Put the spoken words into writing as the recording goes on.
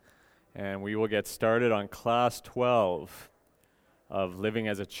and we will get started on class 12 of Living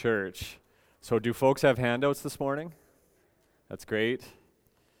as a Church. So do folks have handouts this morning? That's great.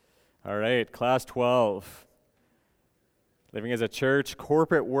 All right, class 12. Living as a Church,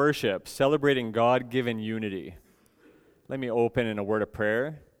 corporate worship, celebrating God-given unity. Let me open in a word of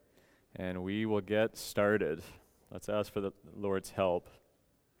prayer, and we will get started. Let's ask for the Lord's help.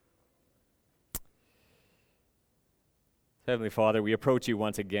 Heavenly Father, we approach you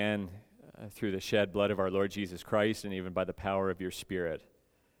once again through the shed blood of our Lord Jesus Christ and even by the power of your Spirit.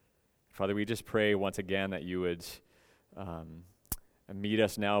 Father, we just pray once again that you would meet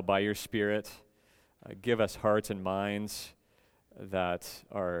us now by your Spirit. Give us hearts and minds that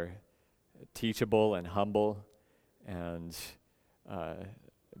are teachable and humble, and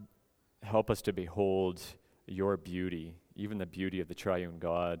help us to behold your beauty, even the beauty of the triune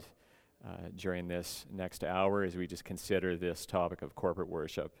God, during this next hour as we just consider this topic of corporate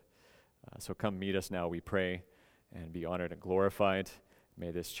worship. So come meet us now, we pray, and be honored and glorified.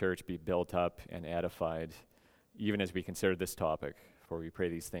 May this church be built up and edified, even as we consider this topic. For we pray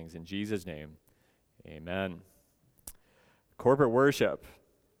these things in Jesus' name. Amen. Corporate worship.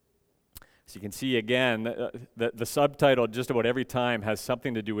 So you can see again, the subtitle just about every time has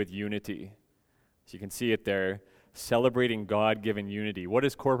something to do with unity. So you can see it there. Celebrating God-given unity. What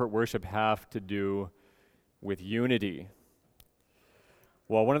does corporate worship have to do with unity?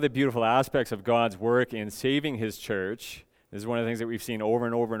 Well, one of the beautiful aspects of God's work in saving his church, this is one of the things that we've seen over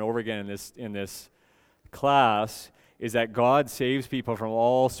and over and over again in this class, is that God saves people from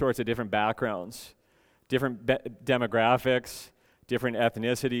all sorts of different backgrounds, different demographics, different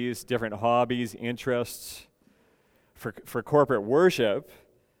ethnicities, different hobbies, interests. For corporate worship,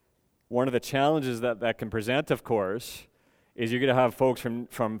 one of the challenges that can present, of course, is you're going to have folks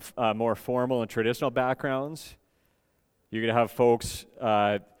from more formal and traditional backgrounds. You're going to have folks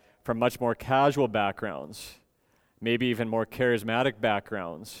from much more casual backgrounds, maybe even more charismatic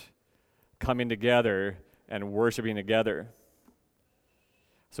backgrounds, coming together and worshiping together.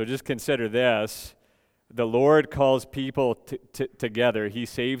 So just consider this. The Lord calls people together. He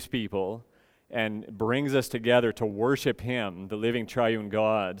saves people and brings us together to worship him, the living triune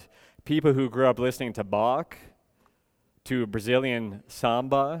God. People who grew up listening to Bach, to Brazilian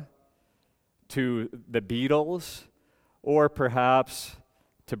samba, to the Beatles, or perhaps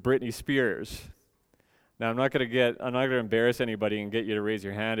to Britney Spears. Now, I'm not going to embarrass anybody and get you to raise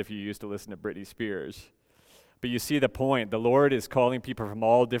your hand if you used to listen to Britney Spears. But you see the point. The Lord is calling people from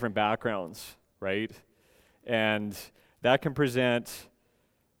all different backgrounds, right? And that can present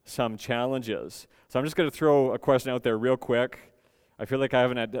some challenges. So I'm just going to throw a question out there real quick. I feel like I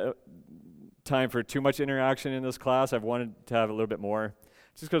haven't had time for too much interaction in this class. I've wanted to have a little bit more.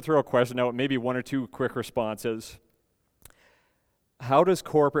 Just going to throw a question out, maybe one or two quick responses. How does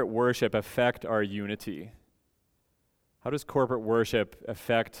corporate worship affect our unity? How does corporate worship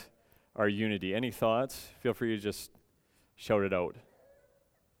affect our unity? Any thoughts? Feel free to just shout it out.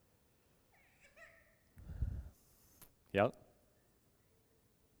 Yeah?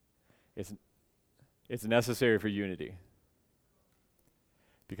 It's necessary for unity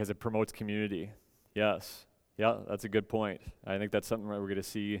because it promotes community. Yes. Yeah, that's a good point. I think that's something that we're going to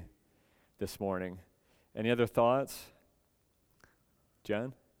see this morning. Any other thoughts?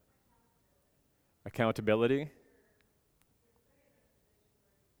 Jen? Accountability?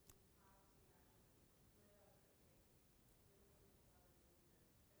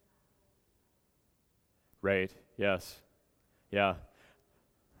 Right, yes. Yeah.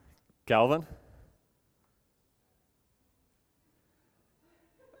 Calvin?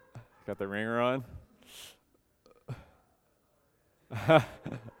 Got the ringer on?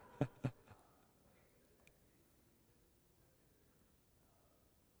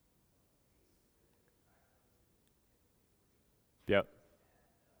 Yep.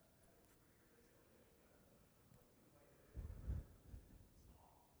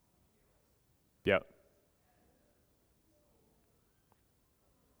 Yep.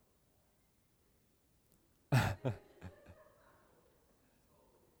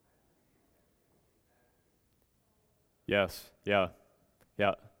 Yes. Yeah.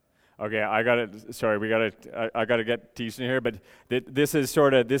 Yeah. Okay, I got it. Sorry, I got to get teaching here, but this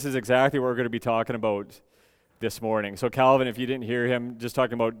is exactly what we're going to be talking about this morning. So Calvin, if you didn't hear him, just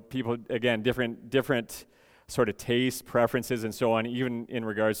talking about people, again, different sort of tastes, preferences, and so on, even in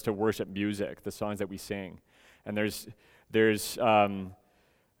regards to worship music, the songs that we sing. And there's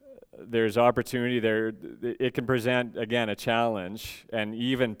opportunity there. It can present, again, a challenge and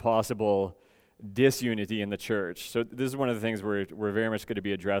even possible disunity in the church. So this is one of the things we're very much going to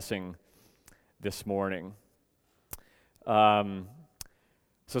be addressing this morning.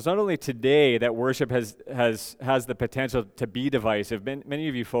 So it's not only today that worship has the potential to be divisive. Many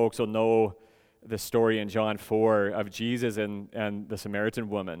of you folks will know the story in John 4 of Jesus and the Samaritan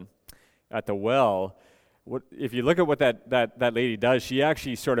woman at the well. If you look at what that lady does, she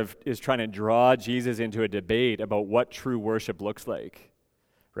actually sort of is trying to draw Jesus into a debate about what true worship looks like,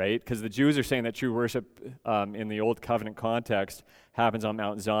 right? Because the Jews are saying that true worship in the Old Covenant context happens on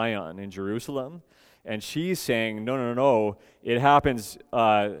Mount Zion in Jerusalem. And she's saying, no, it happens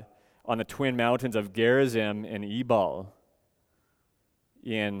on the twin mountains of Gerizim and Ebal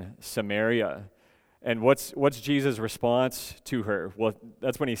in Samaria. And what's Jesus' response to her? Well,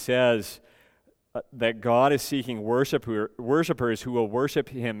 that's when he says that God is seeking worshipers who will worship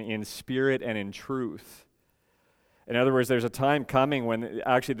him in spirit and in truth. In other words, there's a time coming when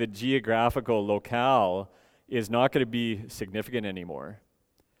actually the geographical locale is not going to be significant anymore.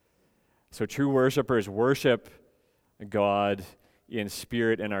 So true worshipers worship God in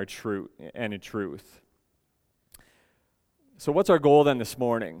spirit and in truth. So what's our goal then this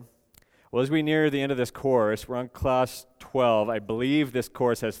morning? Well, as we near the end of this course, we're on class 12. I believe this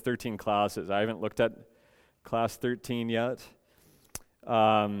course has 13 classes. I haven't looked at class 13 yet.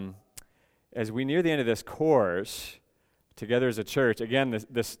 As we near the end of this course, together as a church, again,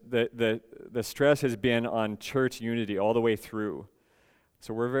 the stress has been on church unity all the way through.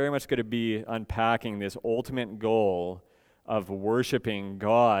 So we're very much going to be unpacking this ultimate goal of worshiping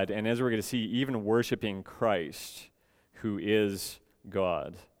God, and as we're going to see, even worshiping Christ, who is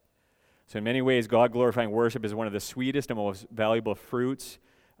God. So in many ways, God-glorifying worship is one of the sweetest and most valuable fruits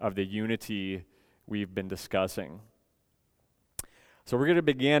of the unity we've been discussing. So we're going to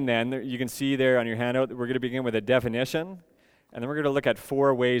begin then, you can see there on your handout, we're going to begin with a definition, and then we're going to look at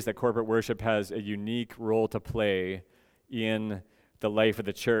 4 ways that corporate worship has a unique role to play in the life of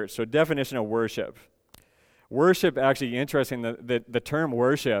the church. So definition of worship. Worship, actually interesting, the term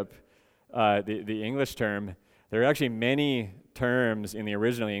worship, the English term, there are actually many terms in the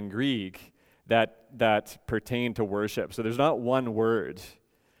original in Greek that pertain to worship. So there's not one word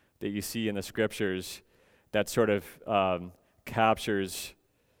that you see in the scriptures that sort of captures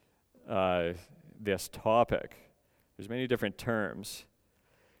this topic. There's many different terms.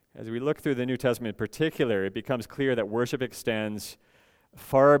 As we look through the New Testament in particular, it becomes clear that worship extends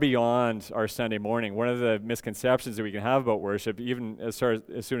far beyond our Sunday morning. One of the misconceptions that we can have about worship, even as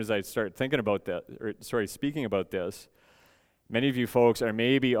soon as I start thinking about that, speaking about this, many of you folks are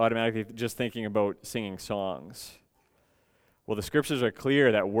maybe automatically just thinking about singing songs. Well, the scriptures are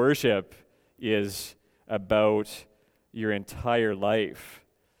clear that worship is about your entire life.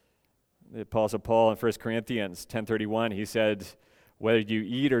 The Apostle Paul in 1 Corinthians 10:31, he said, whether you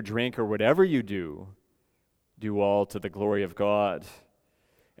eat or drink or whatever you do all to the glory of God.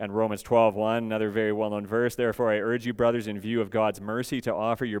 And Romans 12:1, another very well-known verse, therefore I urge you, brothers, in view of God's mercy, to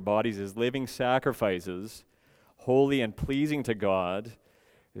offer your bodies as living sacrifices, holy and pleasing to God.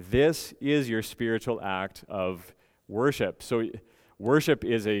 This is your spiritual act of worship. So worship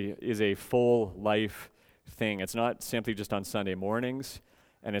is a full life thing. It's not simply just on Sunday mornings,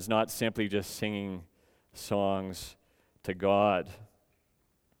 and it's not simply just singing songs to God.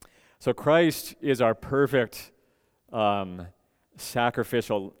 So Christ is our perfect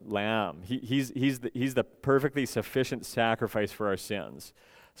sacrificial lamb. He's the perfectly sufficient sacrifice for our sins.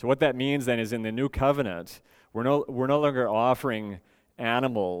 So what that means then is in the new covenant, we're no longer offering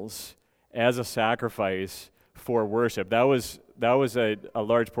animals as a sacrifice for worship. That was a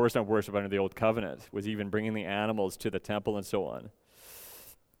large portion of worship under the old covenant, was even bringing the animals to the temple and so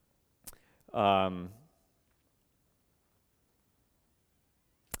on.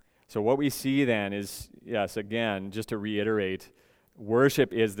 So what we see then is, yes, again, just to reiterate,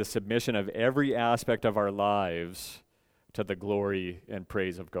 worship is the submission of every aspect of our lives to the glory and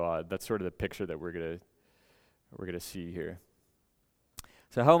praise of God. That's sort of the picture that we're gonna see here.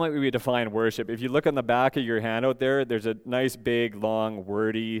 So how might we define worship? If you look on the back of your handout there's a nice big, long,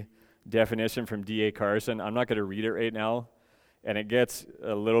 wordy definition from D.A. Carson. I'm not going to read it right now, and it gets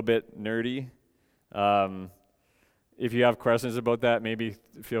a little bit nerdy. If you have questions about that, maybe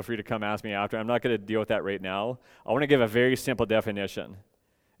feel free to come ask me after. I'm not going to deal with that right now. I want to give a very simple definition,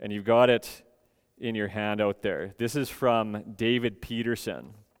 and you've got it in your handout there. This is from David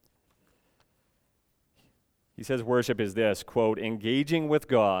Peterson. He says worship is this, quote, engaging with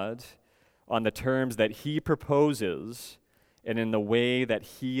God on the terms that he proposes and in the way that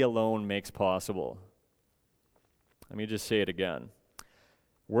he alone makes possible. Let me just say it again.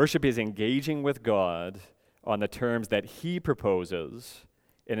 Worship is engaging with God on the terms that he proposes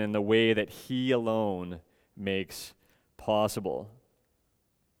and in the way that he alone makes possible.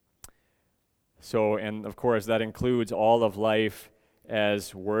 So, and of course, that includes all of life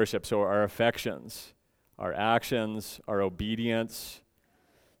as worship. So our affections, our actions, our obedience,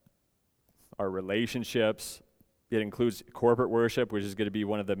 our relationships. It includes corporate worship, which is going to be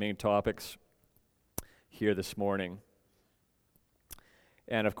one of the main topics here this morning.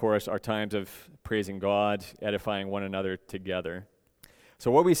 And of course, our times of praising God, edifying one another together.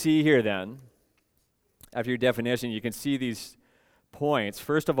 So what we see here then, after your definition, you can see these points.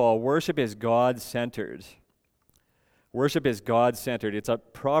 First of all, worship is God-centered. Worship is God-centered. It's a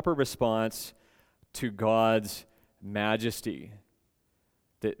proper response to God's majesty,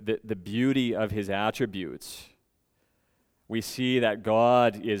 the beauty of his attributes. We see that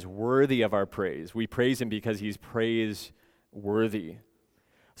God is worthy of our praise. We praise him because he's praiseworthy.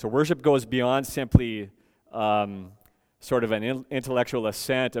 So worship goes beyond simply sort of an intellectual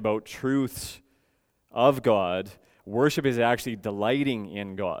assent about truths of God. Worship is actually delighting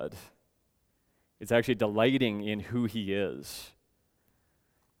in God. It's actually delighting in who he is,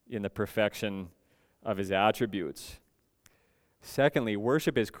 in the perfection of his attributes. Secondly,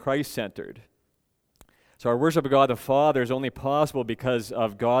 worship is Christ-centered. So our worship of God the Father is only possible because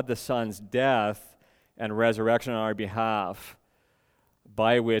of God the Son's death and resurrection on our behalf,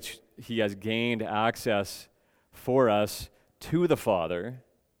 by which he has gained access for us to the Father.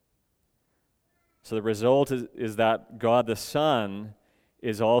 So the result is that God the Son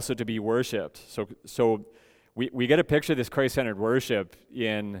is also to be worshipped. So we get a picture of this Christ-centered worship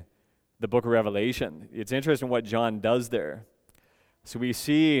in the book of Revelation. It's interesting what John does there. So we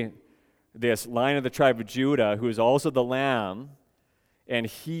see this Lion of the tribe of Judah, who is also the Lamb, and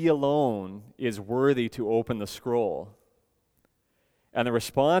he alone is worthy to open the scroll. And the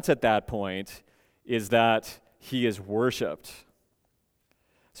response at that point is that he is worshipped.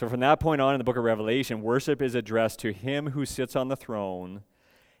 So from that point on in the book of Revelation, worship is addressed to him who sits on the throne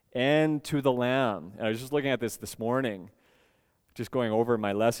and to the Lamb. And I was just looking at this morning, just going over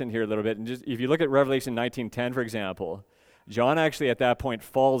my lesson here a little bit. And just if you look at Revelation 19:10, for example, John actually at that point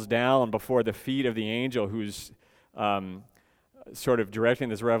falls down before the feet of the angel who's sort of directing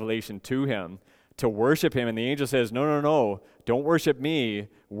this revelation to him to worship him. And the angel says, no, don't worship me,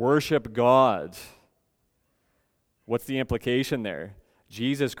 worship God. What's the implication there?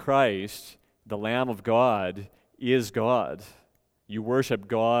 Jesus Christ, the Lamb of God, is God. You worship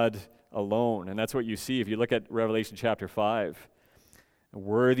God alone. And that's what you see if you look at Revelation chapter 5.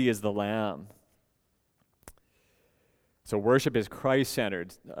 Worthy is the Lamb. So worship is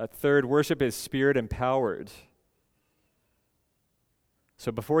Christ-centered. Third, worship is Spirit-empowered.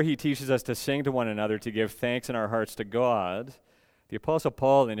 So before he teaches us to sing to one another, to give thanks in our hearts to God, the Apostle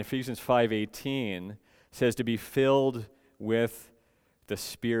Paul in Ephesians 5:18 says to be filled with the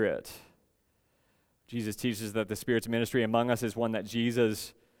Spirit. Jesus teaches that the Spirit's ministry among us is one that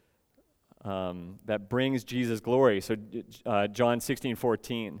that brings Jesus glory. So John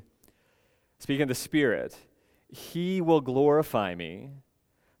 16:14, speaking of the Spirit, he will glorify me,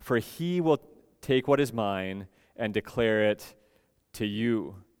 for he will take what is mine and declare it to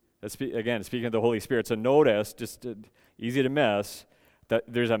you. That's again, speaking of the Holy Spirit. So notice, just easy to miss, that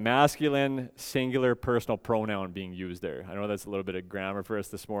there's a masculine, singular, personal pronoun being used there. I know that's a little bit of grammar for us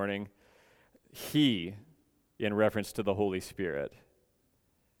this morning. He, in reference to the Holy Spirit.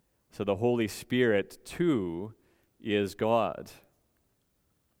 So the Holy Spirit, too, is God.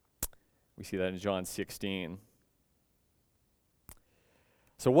 We see that in John 16.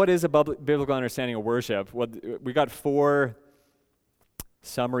 So what is a biblical understanding of worship? Well, we got 4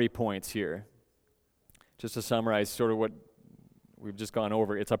 summary points here. Just to summarize sort of what we've just gone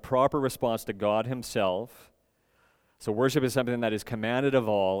over. It's a proper response to God himself. So worship is something that is commanded of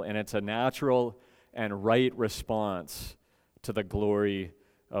all, and it's a natural and right response to the glory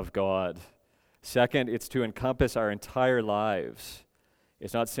of God. Second, it's to encompass our entire lives.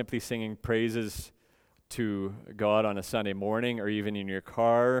 It's not simply singing praises to God on a Sunday morning or even in your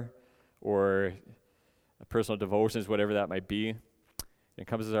car or personal devotions, whatever that might be. It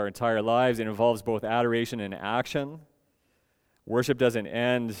encompasses our entire lives. It involves both adoration and action. Worship doesn't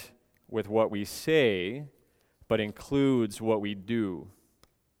end with what we say, but includes what we do,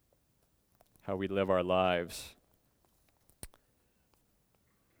 how we live our lives.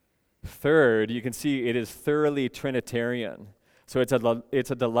 Third, you can see it is thoroughly Trinitarian. So it's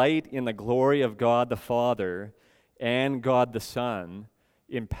a delight in the glory of God the Father and God the Son,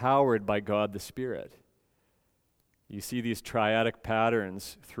 empowered by God the Spirit. You see these triadic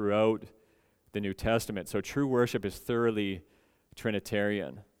patterns throughout the New Testament. So true worship is thoroughly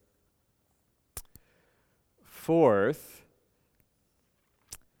Trinitarian. Fourth,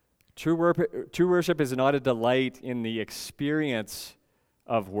 true worship is not a delight in the experience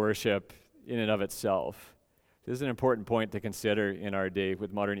of worship in and of itself. This is an important point to consider in our day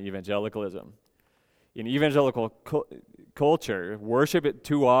with modern evangelicalism. In evangelical culture, worship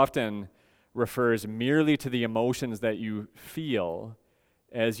too often refers merely to the emotions that you feel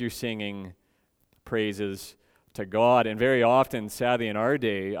as you're singing praises to God. And very often, sadly in our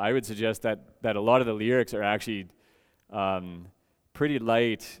day, I would suggest that a lot of the lyrics are actually pretty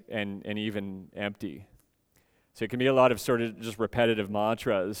light and even empty. So it can be a lot of sort of just repetitive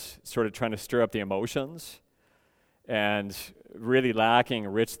mantras, sort of trying to stir up the emotions, and really lacking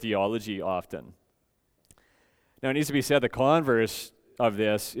rich theology often. Now, it needs to be said the converse of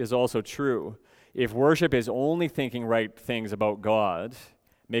this is also true. If worship is only thinking right things about God,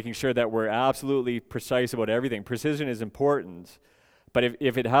 making sure that we're absolutely precise about everything, precision is important, but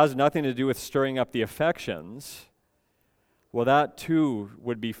if it has nothing to do with stirring up the affections, well, that too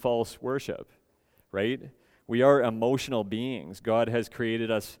would be false worship, right? We are emotional beings. God has created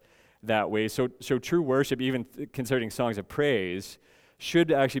us that way. So true worship, even concerning songs of praise,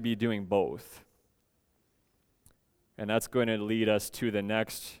 should actually be doing both. And that's going to lead us to the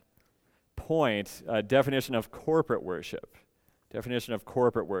next point, definition of corporate worship. Definition of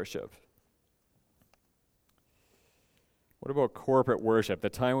corporate worship. What about corporate worship? The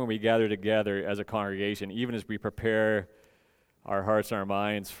time when we gather together as a congregation, even as we prepare our hearts and our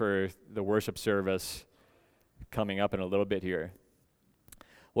minds for the worship service coming up in a little bit here.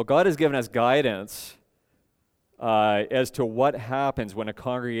 Well, God has given us guidance as to what happens when a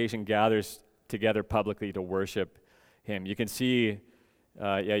congregation gathers together publicly to worship Him. You can see,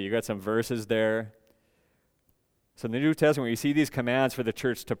 you got some verses there. So in the New Testament, we see these commands for the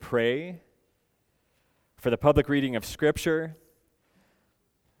church to pray, for the public reading of Scripture,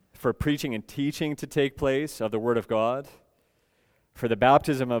 for preaching and teaching to take place of the Word of God, for the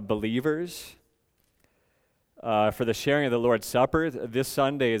baptism of believers, for the sharing of the Lord's Supper. This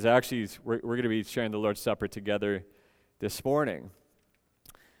Sunday is actually, we're going to be sharing the Lord's Supper together this morning.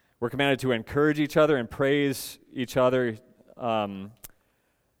 We're commanded to encourage each other and praise each other,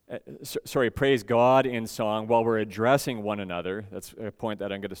 praise God in song while we're addressing one another. That's a point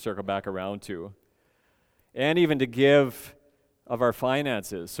that I'm going to circle back around to. And even to give of our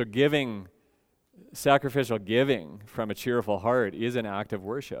finances. So sacrificial giving from a cheerful heart is an act of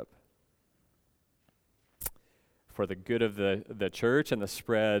worship for the good of the church and the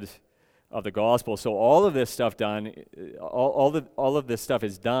spread of the gospel. So all of this stuff all of this stuff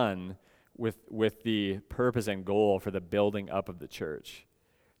is done with the purpose and goal for the building up of the church,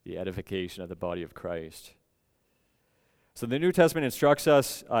 the edification of the body of Christ. So the New Testament instructs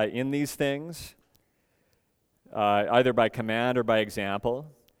us in these things, either by command or by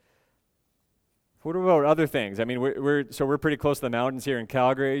example. What about other things? I mean, we're pretty close to the mountains here in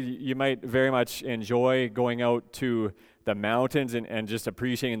Calgary. You might very much enjoy going out to the mountains and just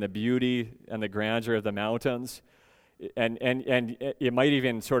appreciating the beauty and the grandeur of the mountains. And it might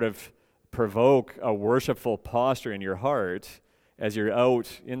even sort of provoke a worshipful posture in your heart as you're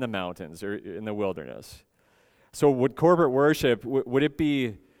out in the mountains or in the wilderness. So would corporate worship, would it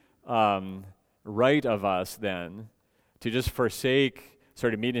be right of us then to just forsake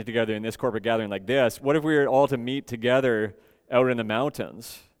sort of meeting together in this corporate gathering like this? What if we were all to meet together out in the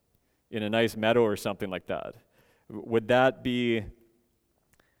mountains in a nice meadow or something like that? Would that be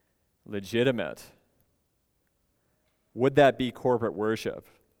legitimate? Would that be corporate worship?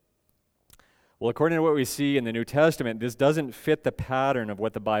 Well, according to what we see in the New Testament, this doesn't fit the pattern of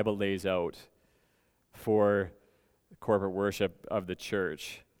what the Bible lays out for corporate worship of the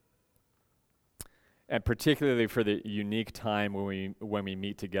church. And particularly for the unique time when we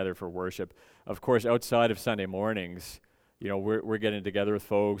meet together for worship. Of course, outside of Sunday mornings, we're getting together with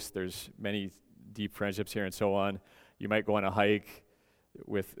folks. There's many deep friendships here and so on. You might go on a hike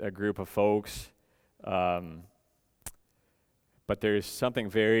with a group of folks. But there's something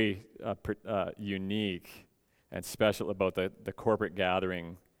very unique and special about the corporate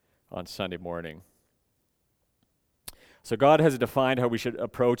gathering on Sunday morning. So God has defined how we should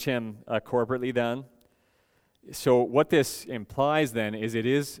approach Him corporately then. So what this implies then is it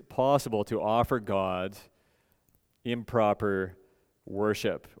is possible to offer God improper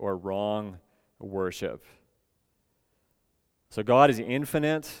worship or wrong worship. So God is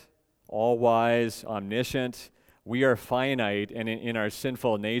infinite, all-wise, omniscient. We are finite, and in our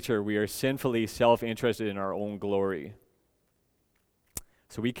sinful nature, we are sinfully self-interested in our own glory.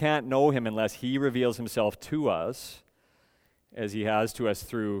 So we can't know Him unless He reveals Himself to us, as He has to us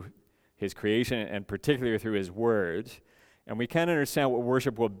through His creation and particularly through His Word. And we can't understand what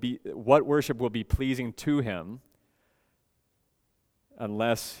worship will be pleasing to Him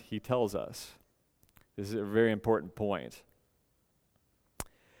unless He tells us. This is a very important point.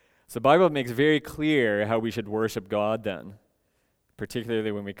 So the Bible makes very clear how we should worship God then,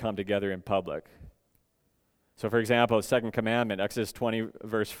 particularly when we come together in public. So for example, the second commandment, Exodus 20,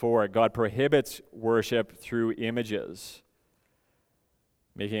 verse 4, God prohibits worship through images,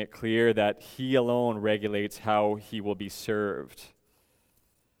 making it clear that he alone regulates how he will be served.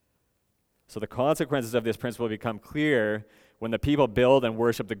 So the consequences of this principle become clear when the people build and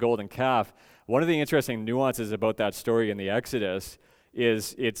worship the golden calf. One of the interesting nuances about that story in the Exodus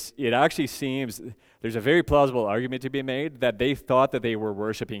is it actually seems, there's a very plausible argument to be made that they thought that they were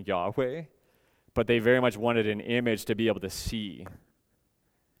worshiping Yahweh, but they very much wanted an image to be able to see.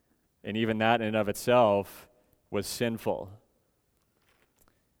 And even that in and of itself was sinful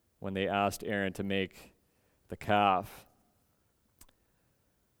when they asked Aaron to make the calf.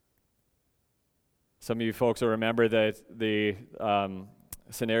 Some of you folks will remember the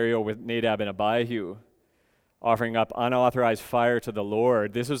scenario with Nadab and Abihu offering up unauthorized fire to the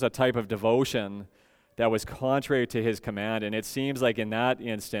Lord. This was a type of devotion that was contrary to his command, and it seems like in that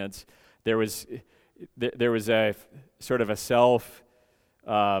instance there was a sort of a self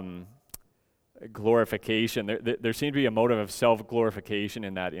glorification. There seemed to be a motive of self-glorification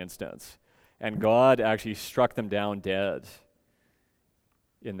in that instance, and God actually struck them down dead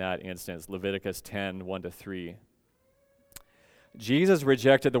in that instance. Leviticus 10, 1-3. Jesus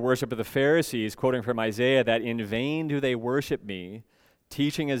rejected the worship of the Pharisees, quoting from Isaiah, that in vain do they worship me,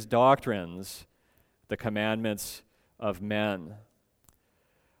 teaching as doctrines the commandments of men.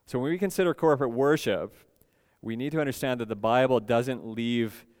 So when we consider corporate worship, we need to understand that the Bible doesn't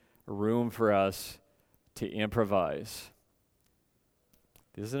leave room for us to improvise.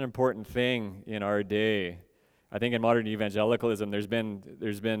 This is an important thing in our day. I think in modern evangelicalism,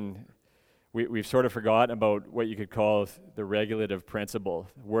 we've sort of forgotten about what you could call the regulative principle,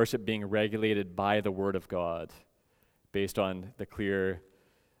 worship being regulated by the Word of God, based on the clear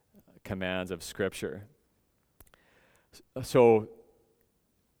commands of Scripture. So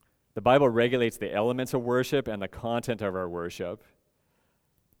the Bible regulates the elements of worship and the content of our worship.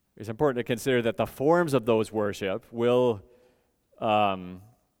 It's important to consider that the forms of those worship will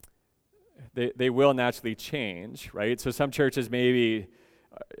they will naturally change, right? So some churches maybe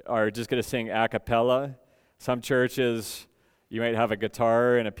are just going to sing a cappella. Some churches, you might have a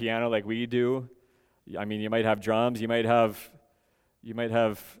guitar and a piano like we do. I mean, you might have drums. You might have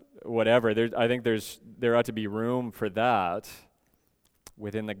whatever. I think there ought to be room for that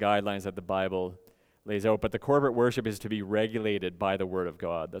within the guidelines that the Bible lays out. But the corporate worship is to be regulated by the Word of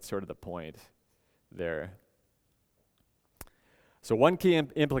God. That's sort of the point there. So one key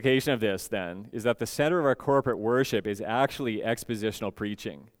implication of this, then, is that the center of our corporate worship is actually expositional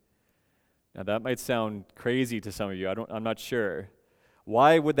preaching. Now, that might sound crazy to some of you. I'm not sure.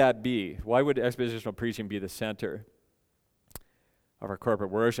 Why would that be? Why would expositional preaching be the center of our corporate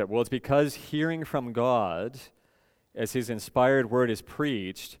worship? Well, it's because hearing from God as His inspired word is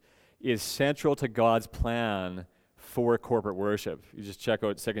preached is central to God's plan for corporate worship. You just check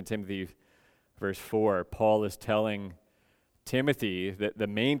out 2 Timothy verse 4. Paul is telling Timothy that the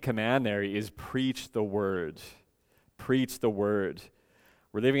main command there is preach the word. Preach the word.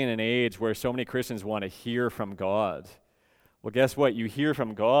 We're living in an age where so many Christians want to hear from God. Well, guess what? You hear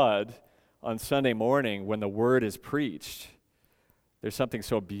from God on Sunday morning when the word is preached. There's something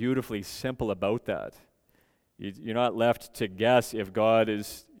so beautifully simple about that. You're not left to guess if God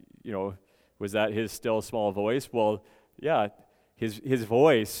is, was that his still small voice? Well, yeah, his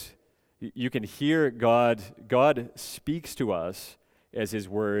voice. You can hear God. God speaks to us as his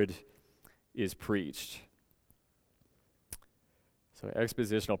word is preached. So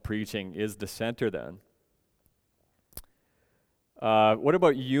expositional preaching is the center then. What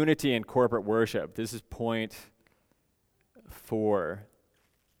about unity in corporate worship? This is point 4.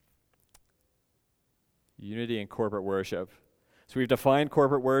 Unity in corporate worship. So we've defined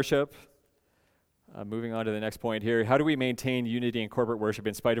corporate worship. Moving on to the next point here. How do we maintain unity in corporate worship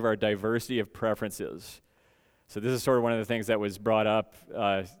in spite of our diversity of preferences? So this is sort of one of the things that was brought up.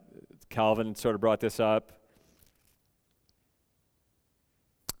 Calvin sort of brought this up.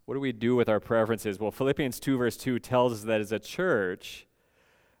 What do we do with our preferences? Well, Philippians 2 verse 2 tells us that as a church,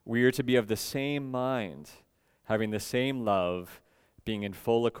 we are to be of the same mind, having the same love, being in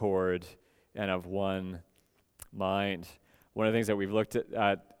full accord, and of one mind. One of the things that we've looked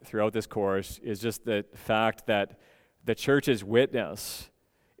at throughout this course is just the fact that the church's witness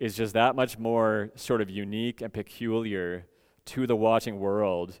is just that much more sort of unique and peculiar to the watching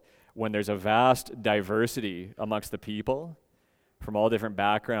world when there's a vast diversity amongst the people from all different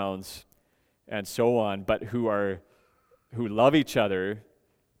backgrounds and so on, but who love each other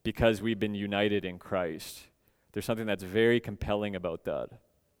because we've been united in Christ. There's something that's very compelling about that.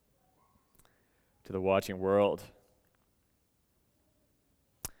 to the watching world.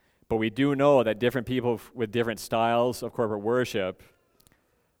 But we do know that different people with different styles of corporate worship,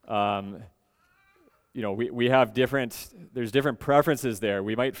 we have there's different preferences there.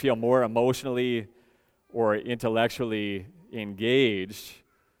 We might feel more emotionally or intellectually engaged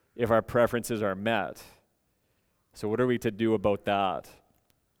if our preferences are met. So what are we to do about that?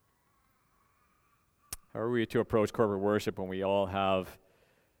 How are we to approach corporate worship when we all have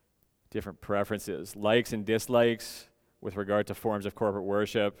different preferences, likes and dislikes with regard to forms of corporate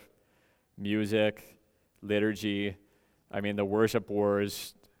worship, music, liturgy? I mean, the worship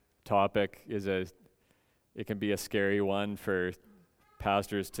wars topic it can be a scary one for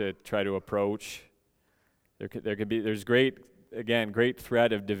pastors to try to approach. There's great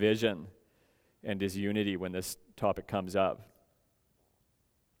threat of division and disunity when this topic comes up.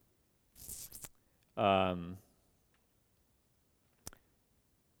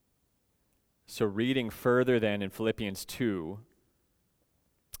 So reading further then in Philippians 2,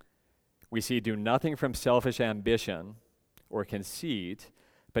 we see, do nothing from selfish ambition or conceit,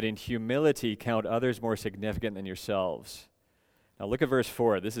 but in humility count others more significant than yourselves. Now look at verse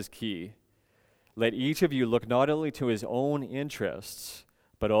 4. This is key. Let each of you look not only to his own interests,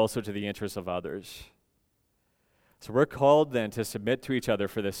 but also to the interests of others. So we're called then to submit to each other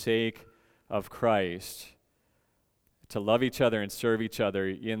for the sake of Christ, to love each other and serve each other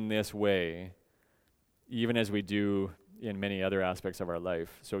in this way, even as we do in many other aspects of our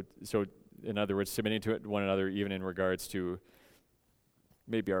life. So in other words, submitting to one another even in regards to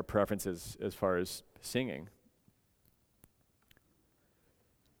maybe our preferences as far as singing.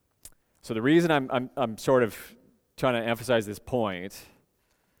 So the reason I'm sort of trying to emphasize this point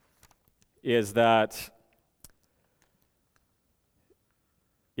is that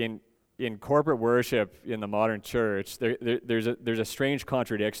in corporate worship in the modern church, there's a strange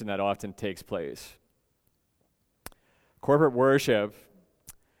contradiction that often takes place. Corporate worship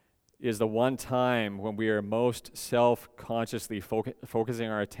is the one time when we are most self-consciously focusing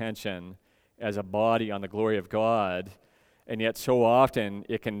our attention as a body on the glory of God, and yet so often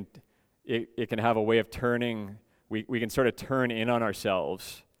it can have a way of turning. We can sort of turn in on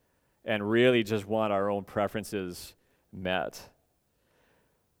ourselves and really just want our own preferences met.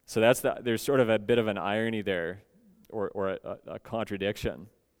 So there's sort of a bit of an irony there, or a contradiction.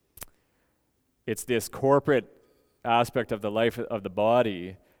 It's this corporate aspect of the life of the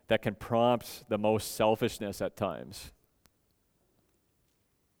body that can prompt the most selfishness at times.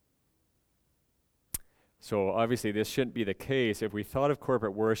 So obviously this shouldn't be the case. If we thought of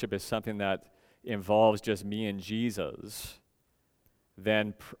corporate worship as something that involves just me and Jesus,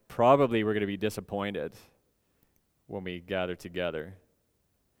 then probably we're going to be disappointed when we gather together.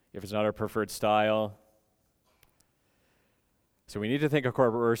 If it's not our preferred style. So we need to think of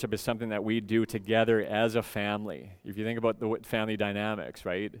corporate worship as something that we do together as a family. If you think about the family dynamics,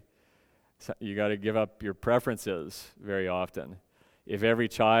 right? So you got to give up your preferences very often. If every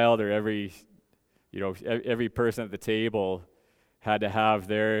child or every person at the table had to have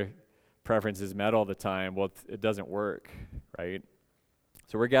their preferences met all the time, well, it doesn't work, right?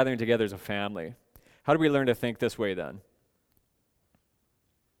 So we're gathering together as a family. How do we learn to think this way then?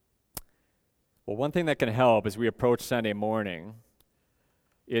 Well, one thing that can help as we approach Sunday morning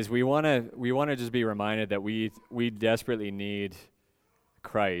is we want to just be reminded that we desperately need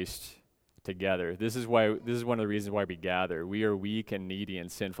Christ together. This is one of the reasons why we gather. We are weak and needy and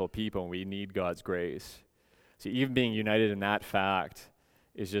sinful people, and we need God's grace. So even being united in that fact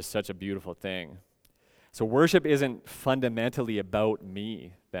is just such a beautiful thing. So worship isn't fundamentally about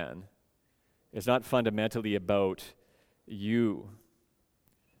me then. It's not fundamentally about you.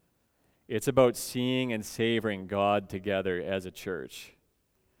 It's about seeing and savoring God together as a church.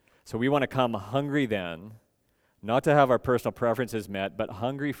 So we want to come hungry then, not to have our personal preferences met, but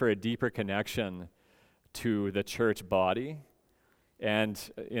hungry for a deeper connection to the church body and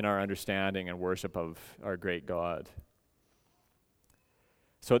in our understanding and worship of our great God.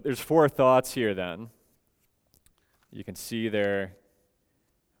 So there's 4 thoughts here then. You can see there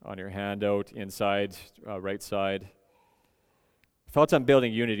on your handout inside, right side. Thoughts on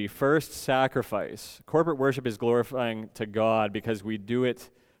building unity. First, sacrifice. Corporate worship is glorifying to God because we do it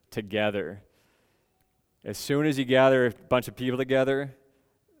together. As soon as you gather a bunch of people together,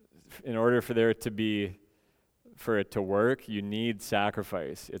 in order for it to work, you need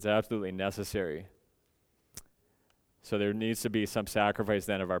sacrifice. It's absolutely necessary. So there needs to be some sacrifice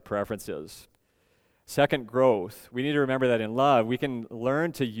then of our preferences. Second, growth. We need to remember that in love, we can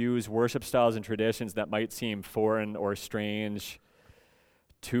learn to use worship styles and traditions that might seem foreign or strange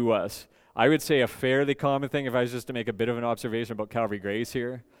to us. I would say a fairly common thing, if I was just to make a bit of an observation about Calvary Grace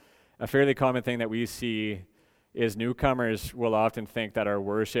here, a fairly common thing that we see is newcomers will often think that our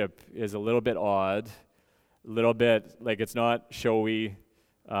worship is a little bit odd, a little bit like it's not showy.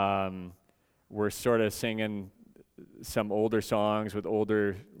 We're sort of singing some older songs with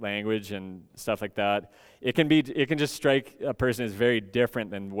older language and stuff like that. It can just strike a person as very different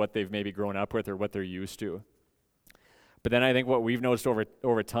than what they've maybe grown up with or what they're used to. But then I think what we've noticed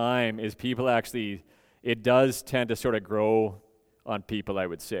over time is people actually, it does tend to sort of grow on people, I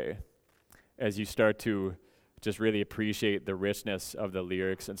would say, as you start to just really appreciate the richness of the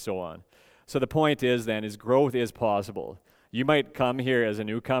lyrics and so on. So the point is growth is possible. You might come here as a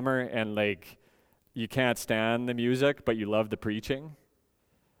newcomer and like you can't stand the music, but you love the preaching.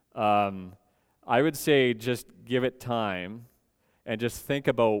 I would say just give it time and just think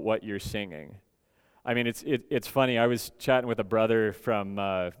about what you're singing. I mean, it's funny. I was chatting with a brother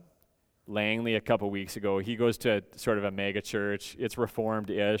from Langley a couple weeks ago. He goes to sort of a mega church. It's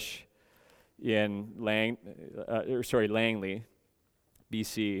Reformed-ish in Langley,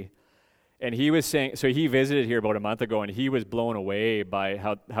 BC. And he was saying, so he visited here about a month ago, and he was blown away by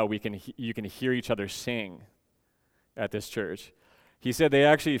how you can hear each other sing at this church. He said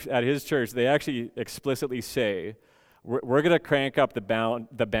at his church, they actually explicitly say, we're going to crank up the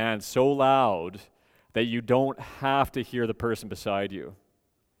band so loud that you don't have to hear the person beside you.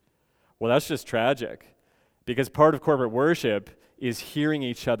 Well, that's just tragic, because part of corporate worship is hearing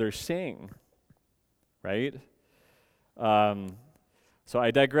each other sing, right? So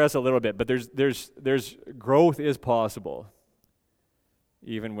I digress a little bit, but there's growth is possible,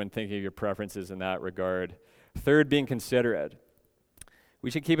 even when thinking of your preferences in that regard. Third, being considerate.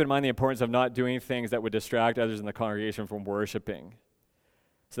 We should keep in mind the importance of not doing things that would distract others in the congregation from worshiping.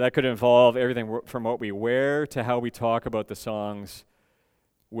 So that could involve everything from what we wear to how we talk about the songs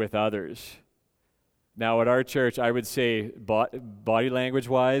with others. Now, at our church, I would say body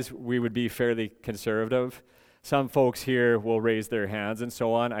language-wise, we would be fairly conservative. Some folks here will raise their hands and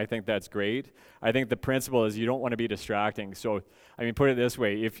so on. I think that's great. I think the principle is you don't want to be distracting. So, I mean, put it this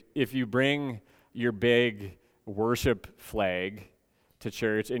way. If you bring your big worship flag to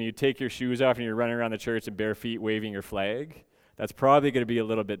church and you take your shoes off and you're running around the church in bare feet waving your flag, that's probably going to be a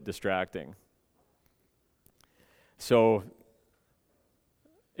little bit distracting. So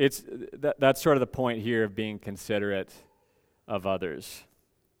that's sort of the point here of being considerate of others.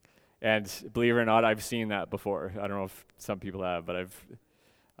 And believe it or not, I've seen that before. I don't know if some people have, but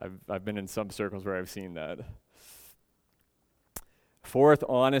I've been in some circles where I've seen that. Fourth,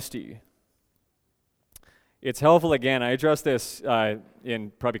 honesty. It's helpful, again, I addressed this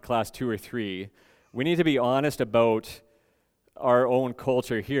in probably class 2 or 3. We need to be honest about our own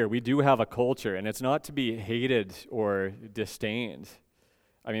culture here. We do have a culture, and it's not to be hated or disdained.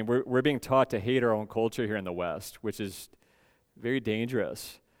 I mean, we're being taught to hate our own culture here in the West, which is very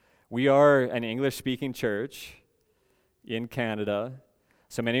dangerous. We are an English-speaking church in Canada,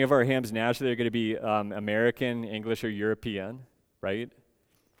 so many of our hymns naturally are going to be American, English, or European, right?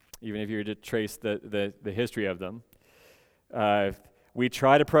 Even if you were to trace the history of them. We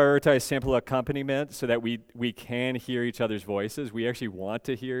try to prioritize simple accompaniment so that we can hear each other's voices. We actually want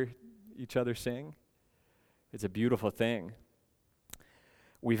to hear each other sing. It's a beautiful thing.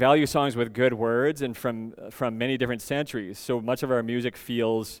 We value songs with good words and from many different centuries, so much of our music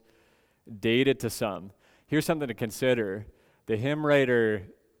feels dated to some. Here's something to consider. The hymn writer,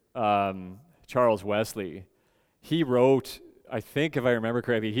 Charles Wesley, he wrote, I think if I remember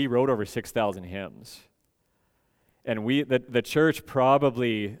correctly, he wrote over 6,000 hymns. And the church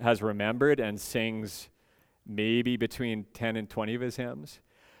probably has remembered and sings maybe between 10 and 20 of his hymns.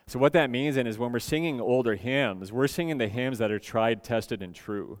 So what that means then is when we're singing older hymns, we're singing the hymns that are tried, tested, and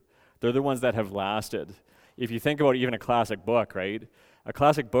true. They're the ones that have lasted. If you think about even a classic book, right? A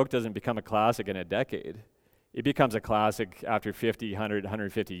classic book doesn't become a classic in a decade. It becomes a classic after 50, 100,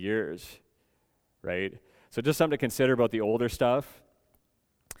 150 years, right? So just something to consider about the older stuff.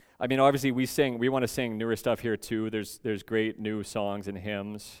 I mean, obviously we want to sing newer stuff here too. There's great new songs and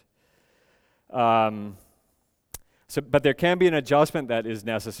hymns. But there can be an adjustment that is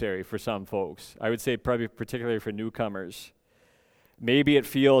necessary for some folks. I would say probably particularly for newcomers. Maybe it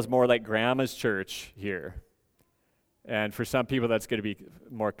feels more like grandma's church here. And for some people that's going to be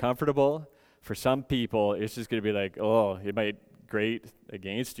more comfortable. For some people it's just going to be like, oh, it might grate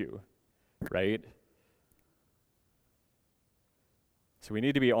against you, right? So we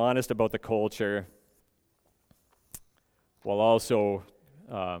need to be honest about the culture while also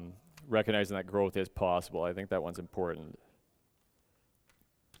recognizing that growth is possible. I think that one's important.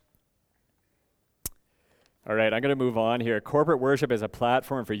 All right, I'm going to move on here. Corporate worship is a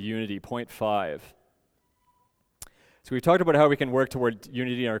platform for unity, point 5. So we've talked about how we can work toward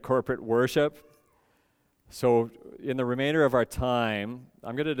unity in our corporate worship. So in the remainder of our time,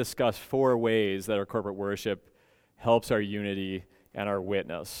 I'm going to discuss 4 ways that our corporate worship helps our unity and our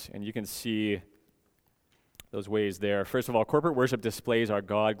witness. And you can see those ways there. First of all, corporate worship displays our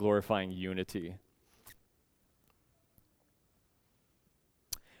God-glorifying unity.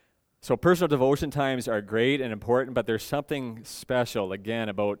 So personal devotion times are great and important, but there's something special, again,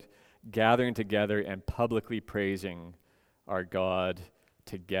 about gathering together and publicly praising our God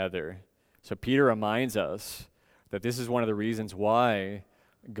together. So Peter reminds us that this is one of the reasons why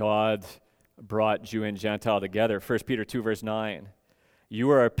God brought Jew and Gentile together. 1 Peter 2, verse 9. You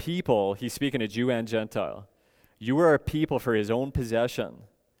are a people, he's speaking to Jew and Gentile. You are a people for his own possession,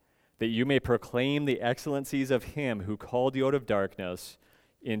 that you may proclaim the excellencies of him who called you out of darkness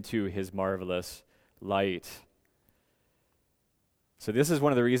into his marvelous light. So this is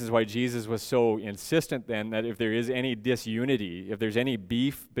one of the reasons why Jesus was so insistent then that if there is any disunity, if there's any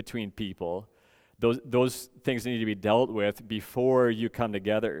beef between people, those things need to be dealt with before you come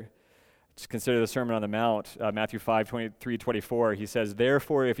together. Just consider the Sermon on the Mount, Matthew 5:23-24. He says,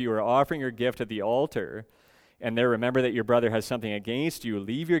 therefore, if you are offering your gift at the altar, and there remember that your brother has something against you,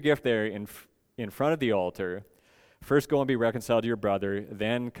 leave your gift there in front of the altar. First go and be reconciled to your brother,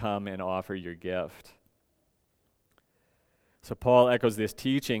 then come and offer your gift. So Paul echoes this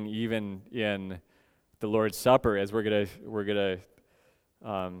teaching even in the Lord's Supper, as we're gonna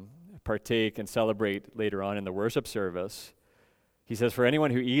partake and celebrate later on in the worship service. He says, for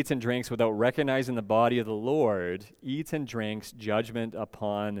anyone who eats and drinks without recognizing the body of the Lord eats and drinks judgment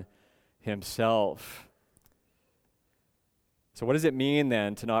upon himself. So what does it mean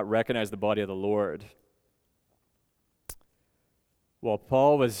then to not recognize the body of the Lord? Well,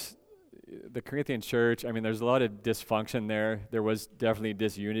 the Corinthian church, there's a lot of dysfunction there. There was definitely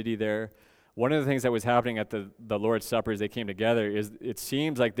disunity there. One of the things that was happening at the Lord's Supper as they came together is it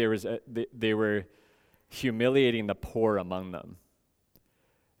seems like they were humiliating the poor among them.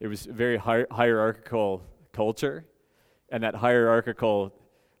 It was a very hierarchical culture, and that hierarchical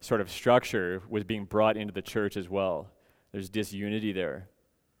sort of structure was being brought into the church as well. There's disunity there.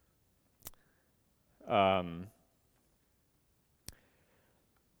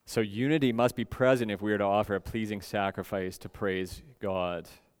 So unity must be present if we are to offer a pleasing sacrifice to praise God.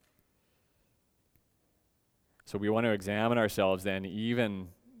 So we want to examine ourselves then even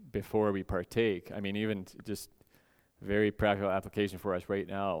before we partake. Even just very practical application for us right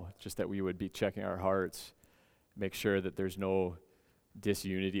now, just that we would be checking our hearts, make sure that there's no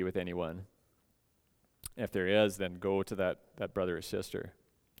disunity with anyone. If there is, then go to that brother or sister.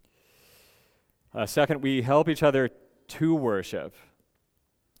 Second, we help each other to worship.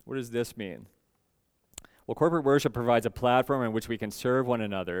 What does this mean? Well, corporate worship provides a platform in which we can serve one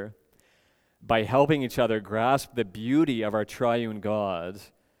another by helping each other grasp the beauty of our triune God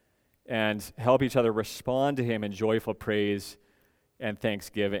and help each other respond to him in joyful praise and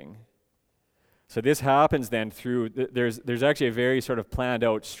thanksgiving. So this happens then through, there's actually a very sort of planned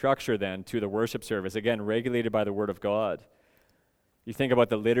out structure then to the worship service, again, regulated by the Word of God. You think about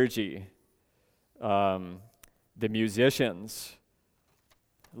the liturgy, the musicians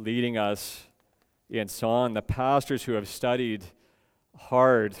leading us in song, the pastors who have studied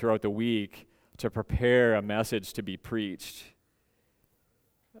hard throughout the week to prepare a message to be preached.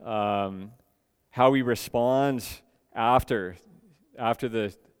 How we respond after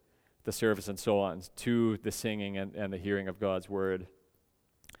the service and so on to the singing and the hearing of God's word.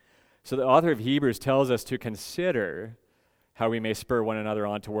 So the author of Hebrews tells us to consider how we may spur one another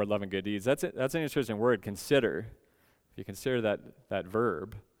on toward love and good deeds. That's an interesting word, consider. If you consider that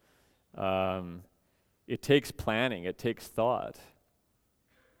verb, it takes planning, it takes thought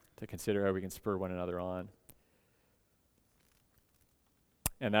to consider how we can spur one another on.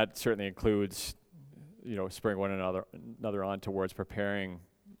 And that certainly includes, spurring one another on towards preparing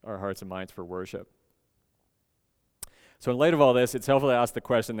our hearts and minds for worship. So in light of all this, it's helpful to ask the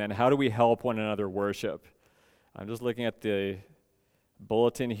question then, how do we help one another worship? I'm just looking at the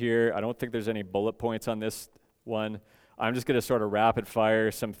bulletin here. I don't think there's any bullet points on this one. I'm just going to sort of rapid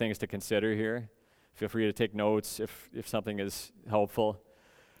fire some things to consider here. Feel free to take notes if something is helpful.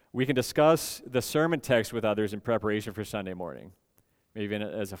 We can discuss the sermon text with others in preparation for Sunday morning, maybe even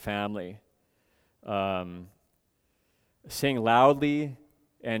as a family. Sing loudly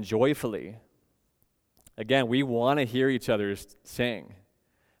and joyfully. Again, we want to hear each other sing.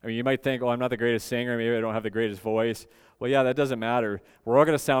 You might think, I'm not the greatest singer, maybe I don't have the greatest voice. Well, yeah, that doesn't matter. We're all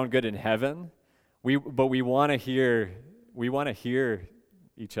going to sound good in heaven, but we want to hear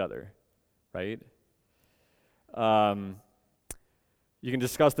each other, right? You can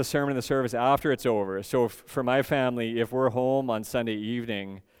discuss the sermon in the service after it's over. So for my family, if we're home on Sunday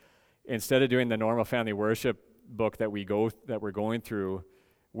evening, instead of doing the normal family worship book that we're going through,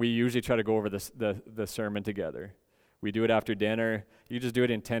 we usually try to go over the sermon together. We do it after dinner. You just do it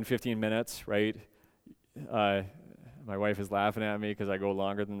in 10, 15 minutes, right? My wife is laughing at me because I go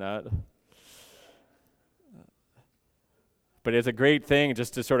longer than that. But it's a great thing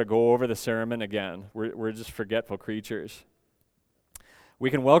just to sort of go over the sermon again. We're just forgetful creatures. We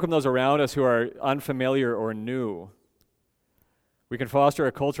can welcome those around us who are unfamiliar or new. We can foster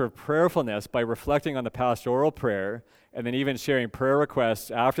a culture of prayerfulness by reflecting on the pastoral prayer and then even sharing prayer requests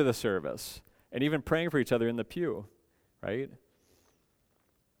after the service and even praying for each other in the pew, right?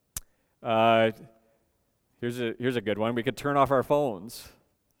 Here's a good one. We could turn off our phones.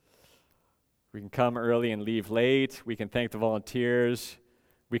 We can come early and leave late. We can thank the volunteers.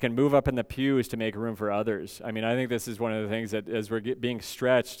 We can move up in the pews to make room for others. I mean, I think this is one of the things that as we're being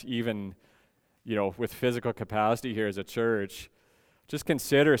stretched, even, with physical capacity here as a church, just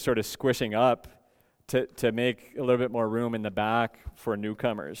consider sort of squishing up to make a little bit more room in the back for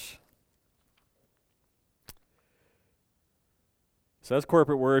newcomers. So that's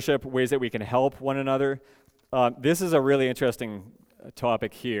corporate worship, ways that we can help one another. This is a really interesting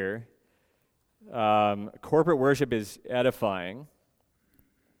topic here. Corporate worship is edifying.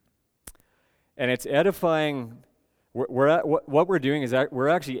 And it's edifying, what we're doing is we're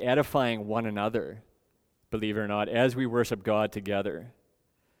actually edifying one another, believe it or not, as we worship God together.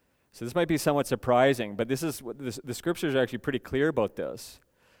 So this might be somewhat surprising, but this is the scriptures are actually pretty clear about this.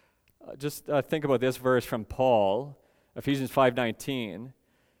 Just think about this verse from Paul, Ephesians 5:19.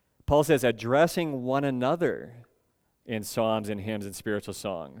 Paul says, addressing one another in psalms and hymns and spiritual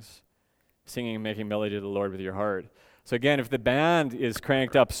songs, singing and making melody to the Lord with your heart. So again, if the band is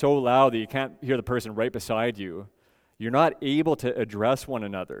cranked up so loud that you can't hear the person right beside you, you're not able to address one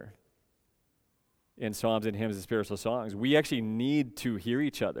another in psalms and hymns and spiritual songs. We actually need to hear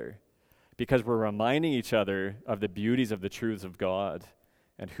each other because we're reminding each other of the beauties of the truths of God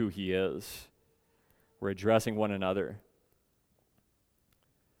and who He is. We're addressing one another.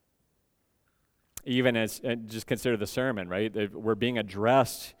 Even and just consider the sermon, right? We're being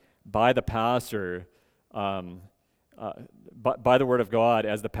addressed by the pastor, by the Word of God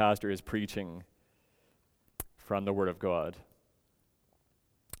as the pastor is preaching from the Word of God.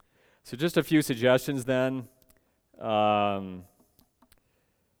 So just a few suggestions then,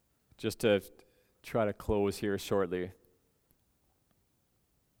 just to try to close here shortly.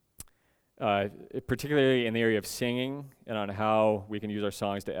 Particularly in the area of singing and on how we can use our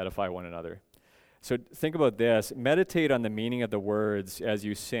songs to edify one another. So think about this. Meditate on the meaning of the words as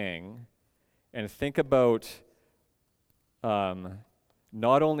you sing, and think about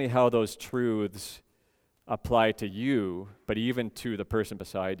not only how those truths apply to you, but even to the person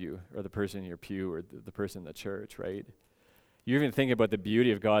beside you, or the person in your pew, or the person in the church, right? You even think about the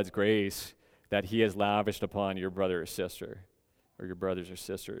beauty of God's grace that He has lavished upon your brother or sister, or your brothers or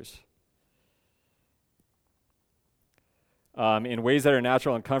sisters. In ways that are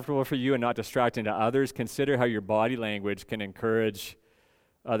natural and comfortable for you and not distracting to others, consider how your body language can encourage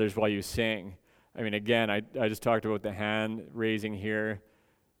others while you sing. I mean, again, I just talked about the hand raising here.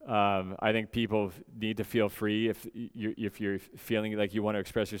 I think people need to feel free if you're feeling like you want to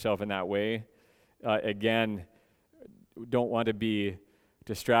express yourself in that way. Again, don't want to be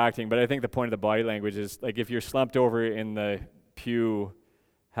distracting, but I think the point of the body language is, like, if you're slumped over in the pew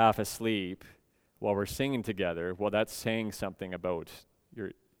half asleep while we're singing together, well, that's saying something about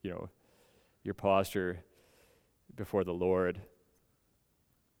your posture before the Lord.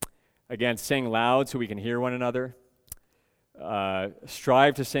 Again, sing loud so we can hear one another.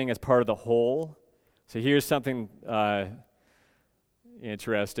 Strive to sing as part of the whole. So here's something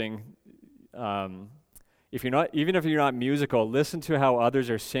interesting. Even if you're not musical, listen to how others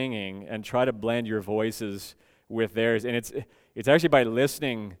are singing and try to blend your voices with theirs. And it's actually by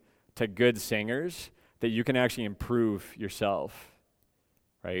listening to good singers that you can actually improve yourself,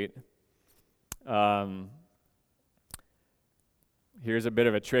 right? Here's a bit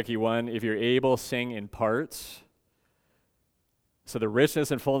of a tricky one. If you're able, sing in parts. So the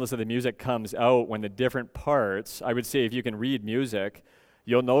richness and fullness of the music comes out when the different parts, I would say if you can read music,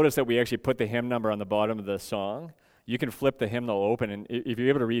 you'll notice that we actually put the hymn number on the bottom of the song. You can flip the hymnal open, and if you're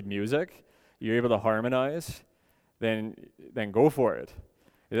able to read music, you're able to harmonize, then go for it.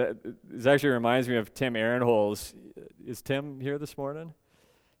 This actually reminds me of Tim Aaronholz. Is Tim here this morning?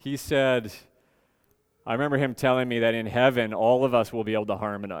 He said, I remember him telling me that in heaven, all of us will be able to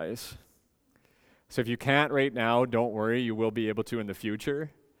harmonize. So if you can't right now, don't worry, you will be able to in the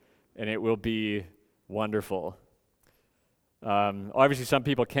future, and it will be wonderful. Obviously, some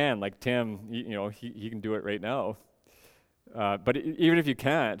people can, like Tim, he can do it right now. But even if you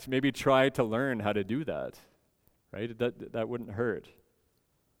can't, maybe try to learn how to do that, right? That wouldn't hurt.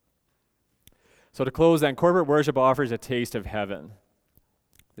 So to close then, corporate worship offers a taste of heaven.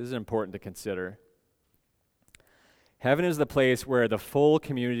 This is important to consider. Heaven is the place where the full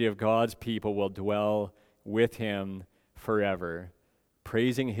community of God's people will dwell with him forever,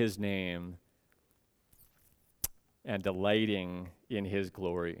 praising his name and delighting in his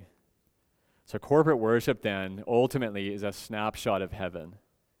glory. So corporate worship then ultimately is a snapshot of heaven.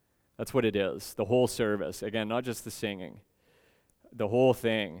 That's what it is, the whole service. Again, not just the singing, the whole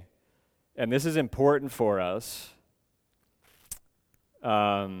thing. And this is important for us.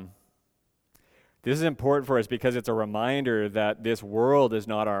 This is important for us because it's a reminder that this world is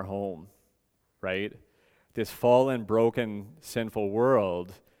not our home, right? This fallen, broken, sinful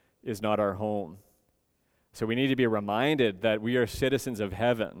world is not our home. So we need to be reminded that we are citizens of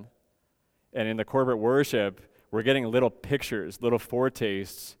heaven. And in the corporate worship, we're getting little pictures, little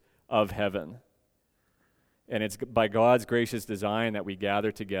foretastes of heaven. And it's by God's gracious design that we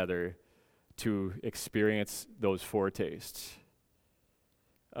gather together to experience those foretastes.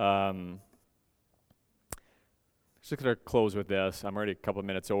 Just going to close with this. I'm already a couple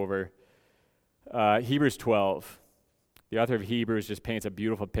minutes over. Hebrews 12. The author of Hebrews just paints a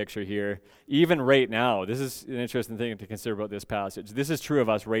beautiful picture here. Even right now, this is an interesting thing to consider about this passage. This is true of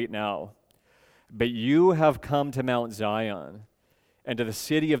us right now. But you have come to Mount Zion and to the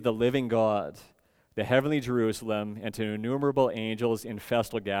city of the living God, the heavenly Jerusalem, and to innumerable angels in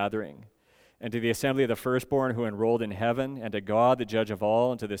festal gathering, and to the assembly of the firstborn who enrolled in heaven, and to God, the judge of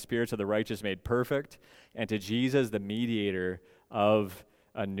all, and to the spirits of the righteous made perfect, and to Jesus, the mediator of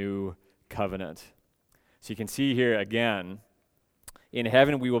a new covenant. So you can see here again, in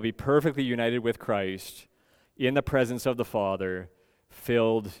heaven we will be perfectly united with Christ in the presence of the Father,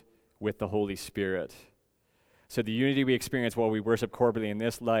 filled with the Holy Spirit. So the unity we experience while we worship corporately in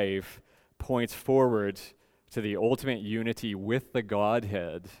this life points forward to the ultimate unity with the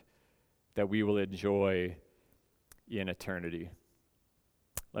Godhead that we will enjoy in eternity.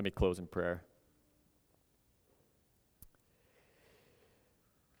 Let me close in prayer.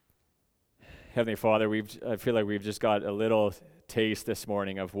 Heavenly Father, I feel like we've just got a little taste this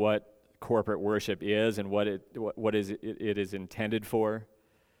morning of what corporate worship is and what it is intended for.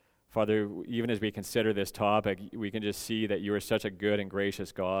 Father, even as we consider this topic, we can just see that you are such a good and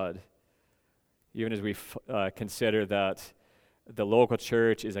gracious God. Even as we consider that the local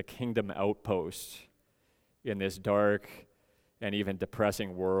church is a kingdom outpost in this dark and even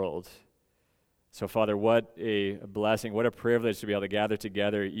depressing world. So, Father, what a blessing, what a privilege to be able to gather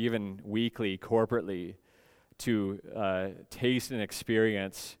together, even weekly, corporately, to taste and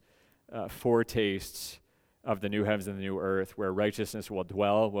experience foretastes of the new heavens and the new earth, where righteousness will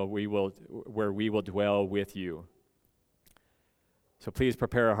dwell, where we will dwell with you. So please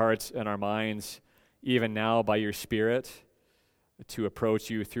prepare our hearts and our minds, even now by your Spirit, to approach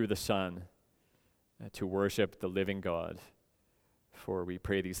you through the Son, to worship the living God. For we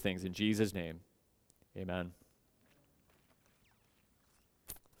pray these things in Jesus' name. Amen.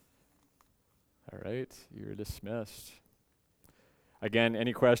 All right, you're dismissed. Again,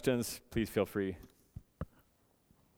 any questions, please feel free.